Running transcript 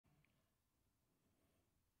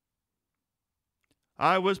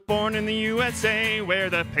I was born in the USA, where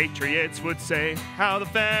the patriots would say how the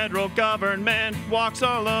federal government walks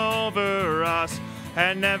all over us.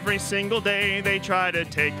 And every single day they try to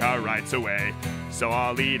take our rights away. So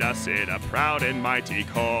I'll lead us in a proud and mighty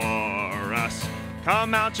chorus.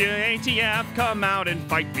 Come out, you ATF, come out and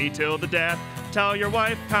fight me till the death. Tell your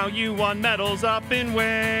wife how you won medals up in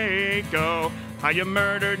Waco. How you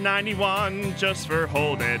murdered 91 just for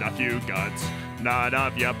holding a few guns. None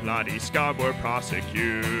of you bloody scum were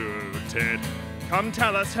prosecuted. Come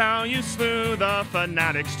tell us how you slew the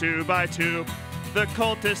fanatics 2 by 2. The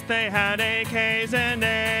cultists, they had AKs and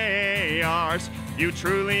ARs. You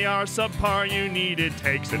truly are subpar, you needed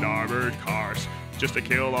tanks and armored cars just to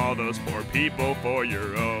kill all those poor people for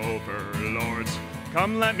your overlords.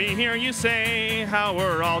 Come let me hear you say how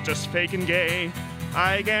we're all just fake and gay.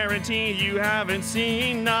 I guarantee you haven't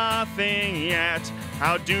seen nothing yet.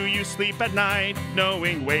 How do you sleep at night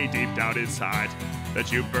knowing way deep down inside that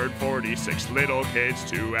you burned 46 little kids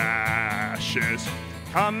to ashes?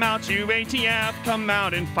 Come out, you ATF, come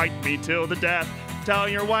out and fight me till the death. Tell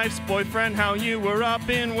your wife's boyfriend how you were up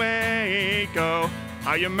in Waco.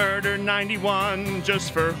 How you murdered 91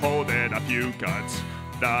 just for holding a few guns.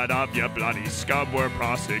 None of you bloody scum were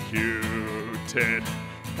prosecuted.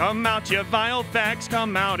 Come out, you vile fags,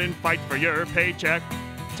 come out and fight for your paycheck.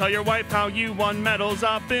 Tell your wife how you won medals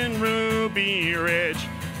up in Ruby Ridge.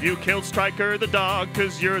 You killed Stryker the dog,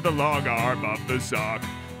 'cause you're the long arm of the Zog.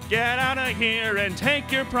 Get out of here and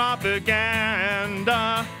take your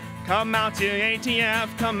propaganda. Come out, you ATF,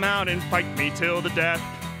 come out and fight me till the death.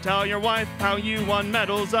 Tell your wife how you won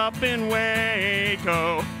medals up in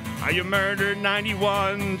Waco. How you murdered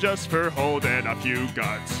 91 just for holding a few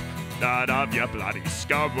guns. None of you bloody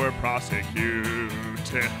scum were prosecuted.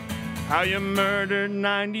 How you murdered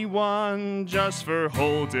 91 just for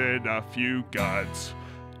holding a few guns.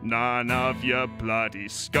 None of you bloody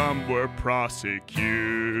scum were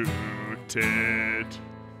prosecuted.